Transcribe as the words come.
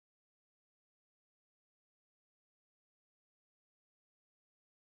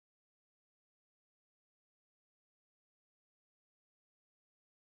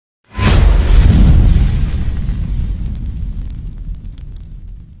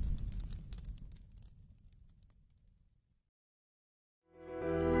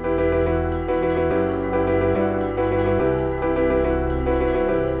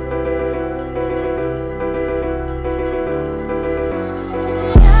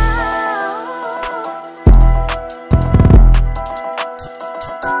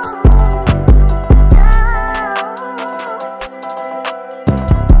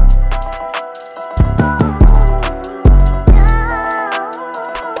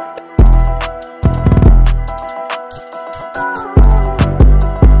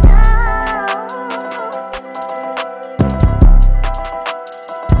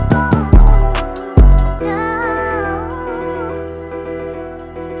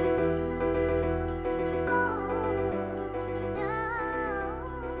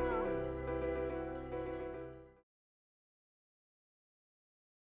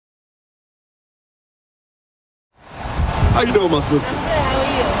How you doing, my sister? I'm good. How are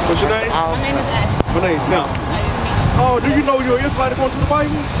you? What's your name? My name is Ashley. My name's Sam. Oh, do you know you're an Israelite according to the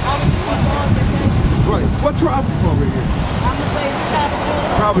Bible? Right. What tribe are you from right here? I'm a slave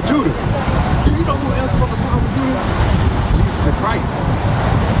to Tribe of Judah. Do you know who else from the tribe of Judah? Jesus the Christ.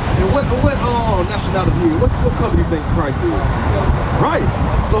 And what nationality are you? What color do you think Christ is? Right.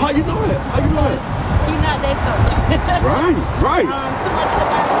 So how you know that? How you know that? You're not that color. Right. Too much of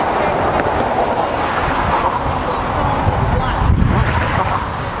the Bible is very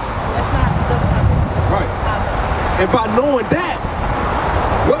That's not the right. And by knowing that,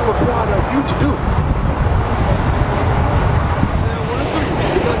 what required of you to do?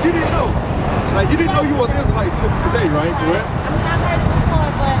 Because you didn't know. Like you didn't know you was Israelite today, right? Correct? I mean, I've heard it before,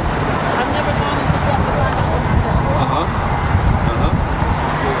 but I've never gone into depth to find out for myself.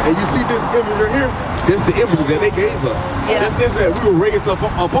 And you see this image right here? This is the image that they gave us. Yes. That's the image that we were raised up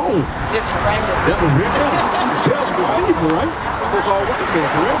on. This right here. That was real. That was deceiver, right? So-called white man,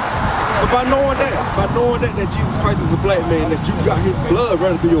 correct? But by knowing that Jesus Christ is a black man, that you got his blood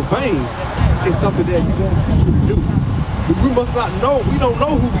running through your veins, it's something that he wants you to do. But we must not know. We don't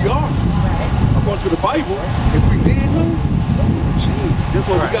know who we are. According to the Bible, if we did know, we change. That's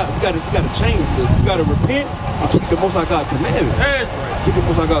what we got. We got to change this. We got to repent and keep the Most High God's commandments. That's right. Keep the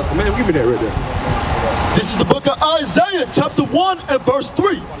Most High God's commandments. Give me that right there. This is the book of Isaiah, chapter 1 and verse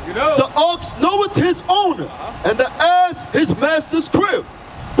 3. The ox knoweth his owner, and the ass his master's crib.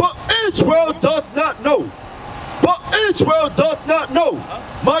 But Israel doth not know. Israel doth not know.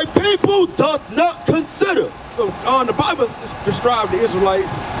 My people doth not consider. So the Bible described the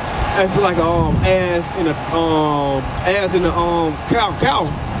Israelites as like ass in a cow.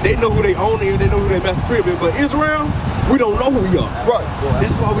 They know who they own, they know who their master crib is. But Israel, we don't know who we are. Right.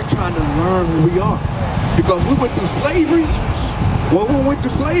 That's why we're trying to learn who we are. Because we went through slavery. When we went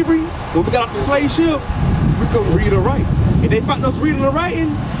through slavery, when we got off the slave ships, we couldn't read or write. If they found us reading or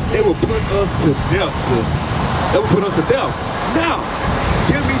writing, they would put us to death, sis. They would put us to death. Now,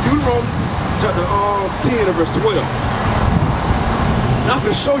 give me Deuteronomy chapter 10 and verse 12. Now I'm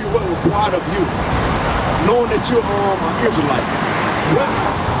going to show you what required of you, knowing that you're an Israelite. What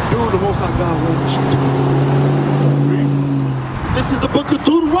do the Most High God want you to do? This is the book of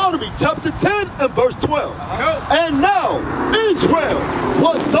Deuteronomy, chapter 10 and verse 12. And now, Israel,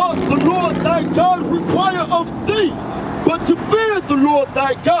 what doth the Lord thy God require of thee, but to fear the Lord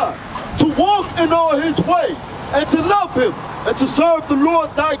thy God, to walk in all his ways, and to love him, and to serve the Lord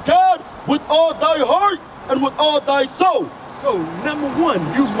thy God with all thy heart and with all thy soul. So, number one,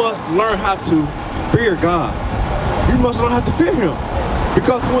 you must learn how to fear God. You must learn how to fear him.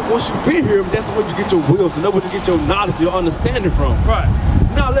 Because once you fear him, that's where you get your wills, and that's where you get your knowledge, your understanding from. Right.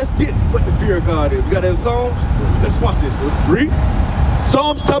 Now let's get what the fear of God is. We got that in Psalms? Let's watch this. Let's read.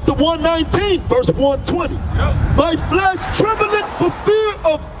 Psalms chapter 119, verse 120. My flesh trembleth for fear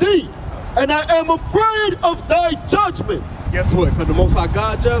of thee, and I am afraid of thy judgments. Guess what? Because the Most High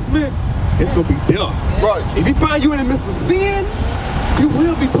God judgment, it's going to be death. Right. If he find you in the midst of sin, you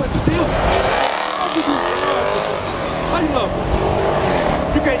will be put to death. How you love him?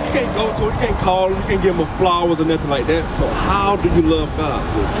 You can't go to him, you can't call him, you can't give him flowers or nothing like that. So how do you love God,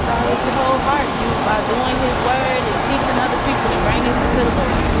 sis? With your whole heart, by doing his word and teaching other people and bringing them to the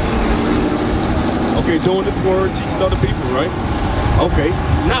Lord. Okay, doing this word, teaching other people, right? Okay,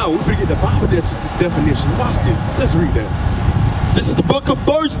 now we forget the Bible definition. Watch this. Let's read that. This is the book of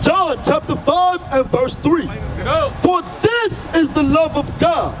 1 John, chapter 5 and verse 3. For this is the love of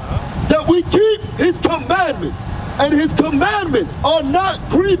God, that we keep his commandments, and his commandments are not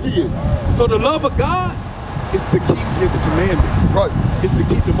grievous. So the love of God is to keep his commandments. Right. It's to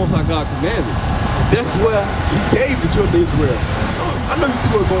keep the Most High God commandments. That's where he gave the children of Israel. I know you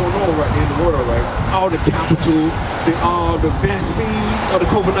see what's going on right in the world, right? All the capital, all the vaccines, or the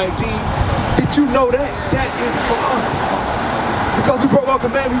COVID-19. Did you know that is for us? Because we broke our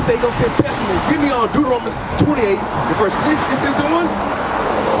commandment, he said he's going to send pestilence. Give me on Deuteronomy 28, verse 6. This is the one.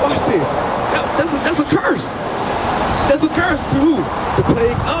 Watch this. That's a curse. That's a curse to who? To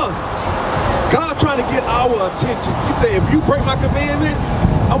plague us. God trying to get our attention. He said, if you break my commandments,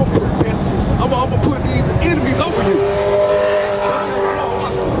 I'm going to put pestilence. I'm going to put these enemies over you.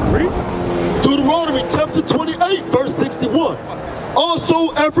 Deuteronomy chapter 28, verse 61.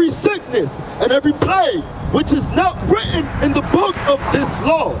 Also every sickness and every plague which is not written in the book of this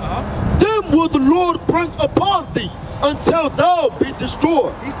law, them will the Lord bring upon thee until thou be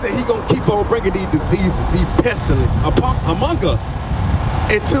destroyed. He said he's going to keep on bringing these diseases, these pestilence among us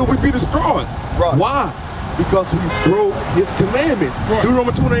until we be destroyed. Right. Why? Because we broke his commandments. Right.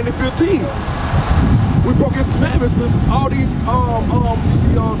 Deuteronomy 28 and 15. We broke his commandments. Since all these, you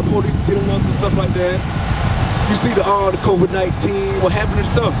see all the police killing us and stuff like that. You see the COVID-19, what happened and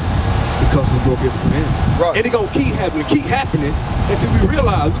stuff? Because we broke his commandments. Right. And it gonna keep happening until we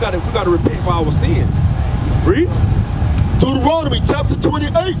realize we gotta repent for our sins. Read. Deuteronomy chapter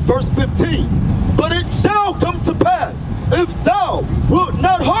 28, verse 15. But it shall come to pass, if thou wilt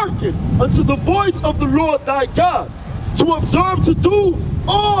not hearken unto the voice of the Lord thy God, to observe to do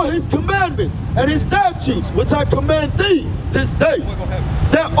all his commandments and his statutes, which I command thee this day,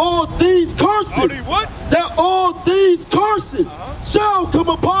 that all these curses shall come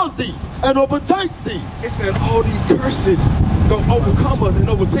upon thee and overtake thee. It said all these curses gonna overcome us and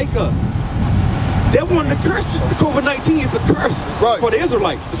overtake us. That one of the curses. The COVID-19 is a curse for the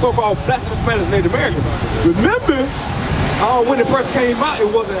Israelites, the so-called blasphemous Spanish Native Americans. Remember, when it first came out, it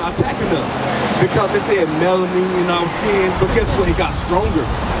wasn't attacking us because they said melanin in our skin, but guess what? It got stronger.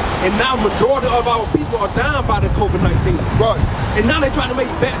 And now majority of our people are dying by the COVID-19. Right. And now they're trying to make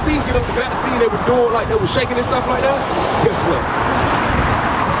vaccines, get us the vaccine they were doing, like they were shaking and stuff like that. Guess what?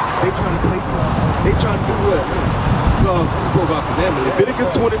 They trying to play us. They trying to do what? Because we broke our commandment. Leviticus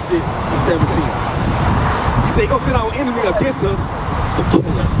 26 and 17. He said, gonna send our enemy against us to kill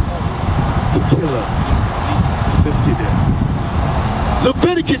us. To kill us. Let's get that.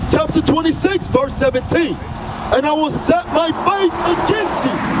 Leviticus chapter 26, verse 17. And I will set my face against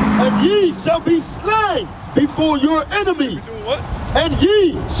you, and ye shall be slain before your enemies. And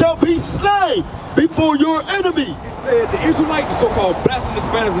ye shall be slain before your enemies. He said the Israelites, the so-called blasphemous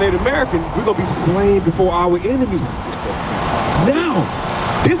Spanish Native American, we're gonna be slain before our enemies. Now,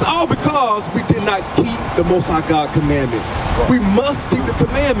 this all because we did not keep the Most High God commandments. We must keep the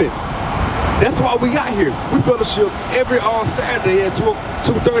commandments. That's why we got here. We fellowship every Saturday at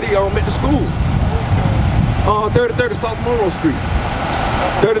 2:30 at the school. 3030 South Monroe Street.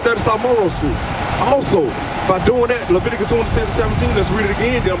 3030 South Monroe Street. Also, by doing that, Leviticus 26 and 17, let's read it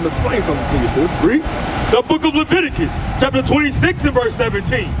again, then I'm going to explain something to you, sis. Read. The book of Leviticus, chapter 26 and verse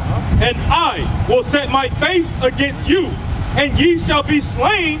 17. And I will set my face against you, and ye shall be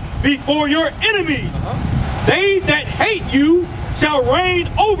slain before your enemies. They that hate you shall reign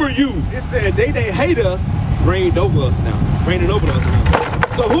over you. It said they that hate us reigned over us now. Reigning over us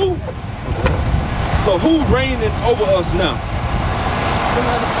now. So who? So who reigning over us now?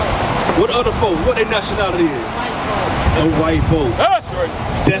 What other folk? What their nationality is? A white folk. That's right.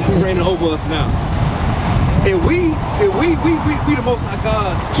 That's who reigning over us now. And we the Most High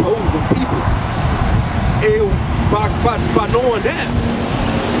God chosen people. And by knowing that,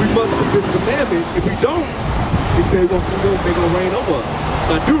 we must keep His commandments. If we don't, He said they're gonna reign over us.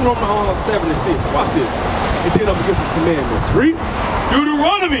 Now Deuteronomy 7 and 6. Watch this. And then up against His commandments. Read.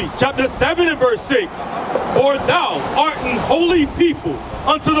 Deuteronomy chapter 7 and verse 6. For thou art an holy people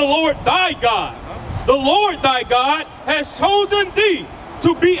unto the Lord thy God. The Lord thy God has chosen thee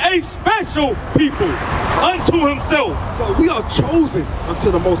to be a special people unto himself. So we are chosen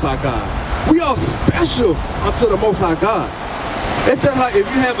unto the Most High God. We are special unto the Most High God. It's just like if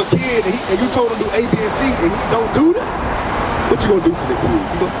you have a kid and you told him to do A, B, and C and he don't do that, what you gonna do to the kid?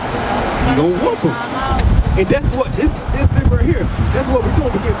 You gonna whoop him. And that's what this thing right here. That's what we're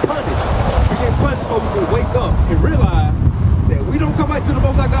doing. We get punished. We get punished before we can wake up and realize that we don't come back to the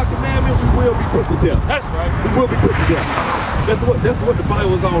Most High God commandment, we will be put to death. That's right. We will be put to death. That's what the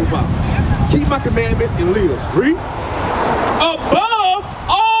Bible is all about. Keep my commandments and live. Read. Above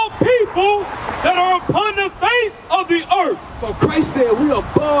all people that are upon the face of the earth. So Christ said we are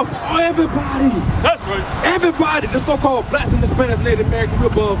above everybody. That's right. Everybody, the so-called blacks and the Spanish Native American, we're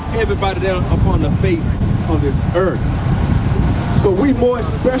above everybody down upon the face of this earth. So we more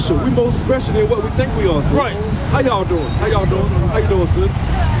special. We more special than what we think we are, sis. Right. How y'all doing? How y'all doing? How you doing, sis?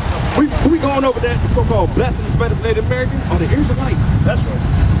 We going over that so-called blacks and the Spanish Native American or the Israelites. That's right.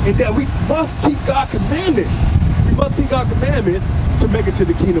 And that we must keep God's commandments. We must keep God's commandments to make it to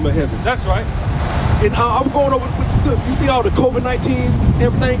the kingdom of heaven. That's right. And I'm going over with the sis. You see all the COVID-19,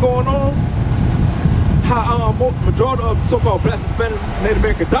 everything going on? How majority of so-called blacks and Spanish Native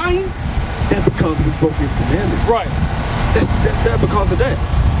American dying? That's because we broke His commandments. Right. That's because of that.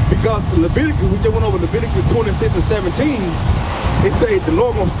 Because Leviticus, we just went over Leviticus 26 and 17. It say the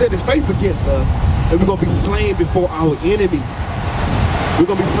Lord gonna set His face against us, and we're gonna be slain before our enemies. We're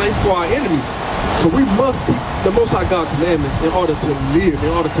gonna be slain before our enemies. So we must keep the Most High God commandments in order to live,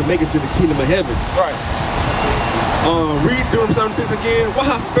 in order to make it to the kingdom of heaven. Right. Read Deuteronomy 76 again. What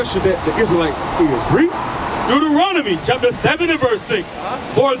how special that the Israelites is. Read. Deuteronomy chapter 7 and verse 6.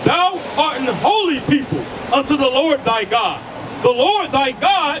 For thou art an holy people unto the Lord thy God. The Lord thy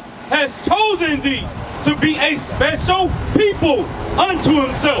God has chosen thee to be a special people unto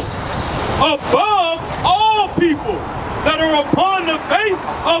himself. above all people that are upon the face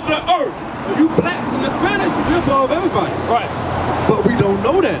of the earth. So you blacks and Hispanics, we're above everybody. Right. But we don't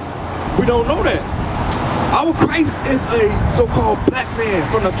know that. We don't know that. Our Christ is a so-called black man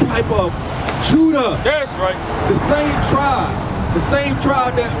from the tribe of Judah. That's right. The same tribe. The same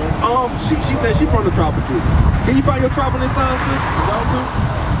tribe that she said she from the tribe of Judah. Can you find your tribe on this sign, sis? Y'all too?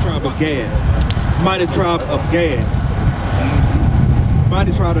 Tribe of Gad. Mighty tribe of Gad.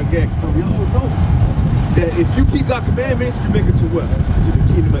 Mighty tribe of Gad. So we all know that if you keep God's commandments, you make it to what? To the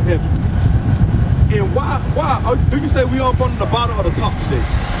kingdom of heaven. And why? Do you say we up on the bottom or the top today?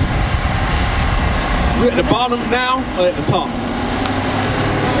 We're at the bottom now or at the top?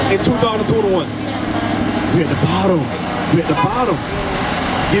 In 2021. We're at the bottom. We're at the bottom.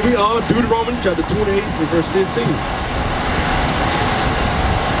 Give me Deuteronomy chapter 28 and verse 16.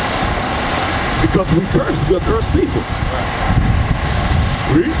 Because we curse. We're cursed people.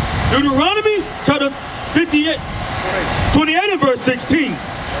 Read. Deuteronomy chapter 28 and verse 16.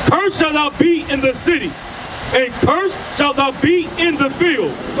 Cursed shall thou be in the city, and cursed shall thou be in the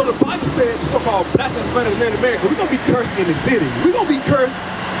field. So the Bible said, the so-called blacks and Hispanics in America, we're going to be cursed in the city. We're going to be cursed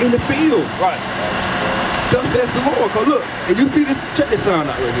in the field. Right. Thus says the Lord. Because look, and you see this, check this sound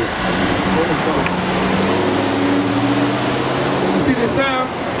out right here. You see this sound?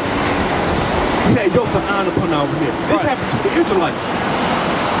 We had yokes of iron upon our necks. This happened to the Israelites.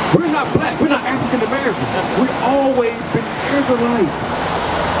 We're not black. We're not African American. We've always been Israelites.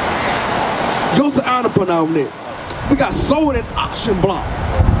 Yokes of iron upon our neck. We got sold in auction blocks.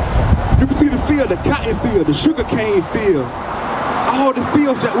 You can see the field, the cotton field, the sugar cane field, all the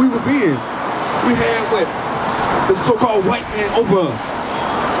fields that we was in. We had what? The so-called white man over us.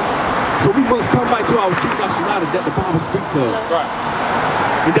 So we must come back to our true nationality that the Bible speaks of. Right.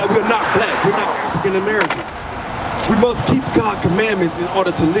 And that we're not black, we're not African American. We must keep God's commandments in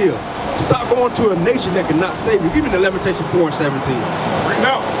order to live. Stop going to a nation that cannot save you. Give me the Lamentation 4 and 17.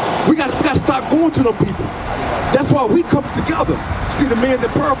 No. We got to stop going to them people. That's why we come together. See the men in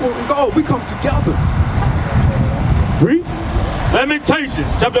purple and gold, we come together. Read. Lamentations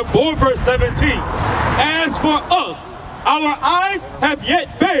chapter 4 verse 17. As for us, our eyes have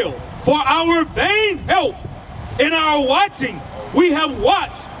yet failed for our vain help. In our watching, we have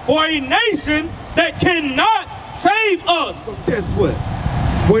watched for a nation that cannot save us. So guess what?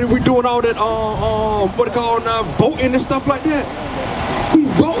 When we doing all that, what they call now, voting and stuff like that, we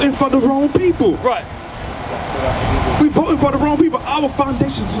voting for the wrong people. Right. We voting for the wrong people. Our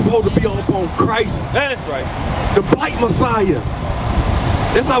foundation is supposed to be upon Christ. That's right. The black Messiah.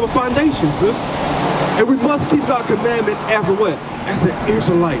 That's our foundation, sis. And we must keep God's commandment as a what? As an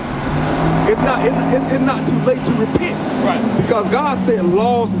Israelite. It's not too late to repent. Right. Because God set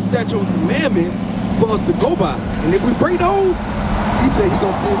laws and statutes and commandments for us to go by. And if we break those, he said he's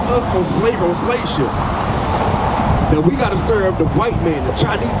going to send us on slave ships. That we got to serve the white man, the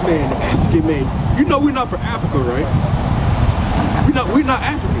Chinese man, the African man. You know we're not from Africa, right? We're not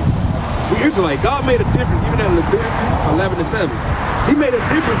Africans. We're Israelite. God made a difference, even in Leviticus 11 and 7. He made a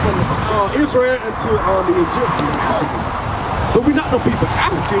difference from Israel into the Egyptians and Africans. So we're not no people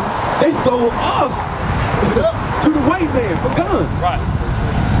African. They sold us to the white man for guns. Right.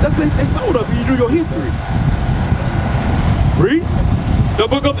 That's it. They sold us. You do your history. Read. The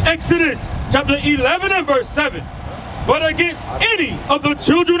book of Exodus, chapter 11 and verse 7. But against any of the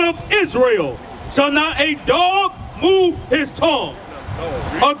children of Israel shall not a dog move his tongue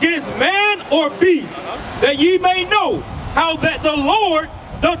against man or beast, that ye may know how that the Lord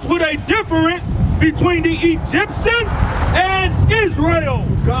doth put a difference between the Egyptians and Israel.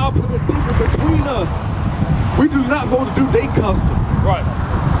 God put a difference between us. We do not want to do their custom. Right.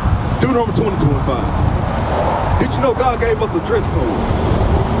 Deuteronomy 20:25. Did you know God gave us a dress code?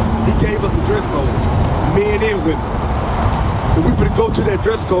 He gave us a dress code, men and women. And we could go to that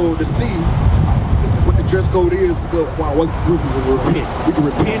dress code to see what the dress code is. What group we can repent. We can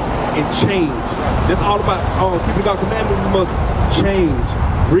repent and change. That's all about keeping God's commandments. We must change.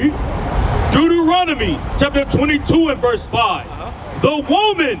 Read. Deuteronomy chapter 22 and verse 5. The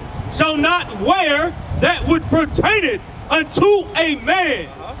woman shall not wear that which pertaineth unto a man,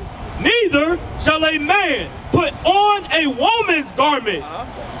 neither shall a man put on a woman's garment,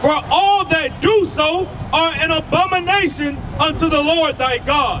 for all that do so are an abomination unto the Lord thy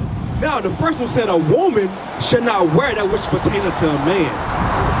God. Now the first one said a woman should not wear that which pertaineth to a man.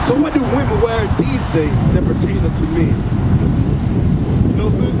 So what do women wear these days that pertain to men? You know,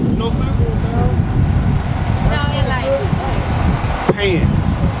 sis? You know, sis? No, in life. Pants.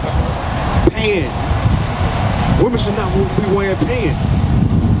 Pants. Women should not be wearing pants.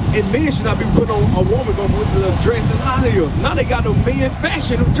 And men should not be putting on a woman going to put a dress and high heels. Now they got the men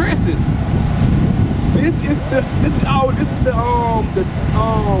fashion of dresses. This is the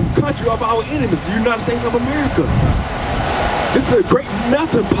country of our enemies, the United States of America. This is a great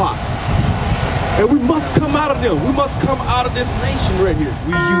melting pot. And we must come out of them. We must come out of this nation right here.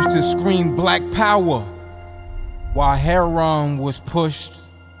 We used to scream black power while heroin was pushed.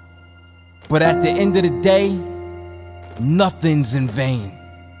 But at the end of the day, nothing's in vain.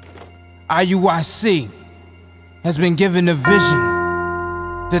 IUIC has been given a vision.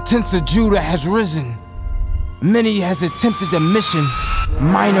 The tents of Judah has risen. Many has attempted the mission.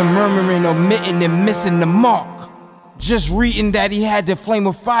 Minor murmuring, omitting, and missing the mark. Just reading that he had the flame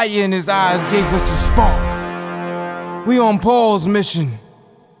of fire in his eyes gave us the spark. We on Paul's mission.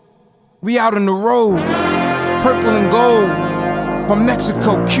 We out on the road, purple and gold. From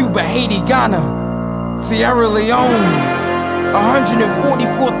Mexico, Cuba, Haiti, Ghana, Sierra Leone.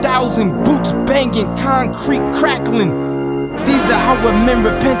 144,000 boots banging, concrete crackling. These are our men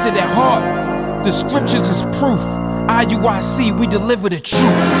repented at heart. The scriptures is proof. IUIC, we deliver the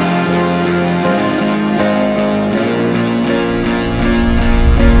truth.